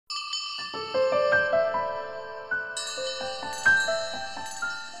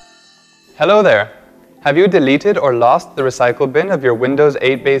Hello there! Have you deleted or lost the recycle bin of your Windows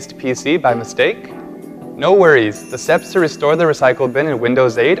 8-based PC by mistake? No worries, the steps to restore the recycle bin in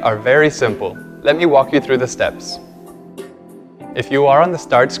Windows 8 are very simple. Let me walk you through the steps. If you are on the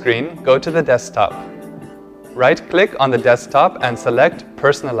Start screen, go to the desktop. Right-click on the desktop and select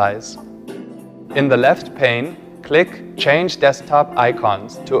Personalize. In the left pane, click Change Desktop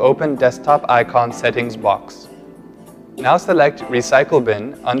Icons to open Desktop Icon Settings box. Now select Recycle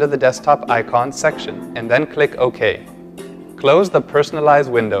Bin under the Desktop Icons section and then click OK. Close the Personalize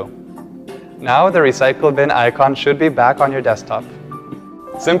window. Now the Recycle Bin icon should be back on your desktop.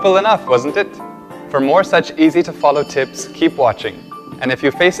 Simple enough, wasn't it? For more such easy-to-follow tips, keep watching. And if you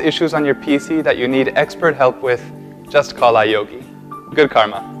face issues on your PC that you need expert help with, just call iYogi. Good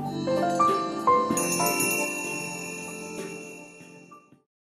karma.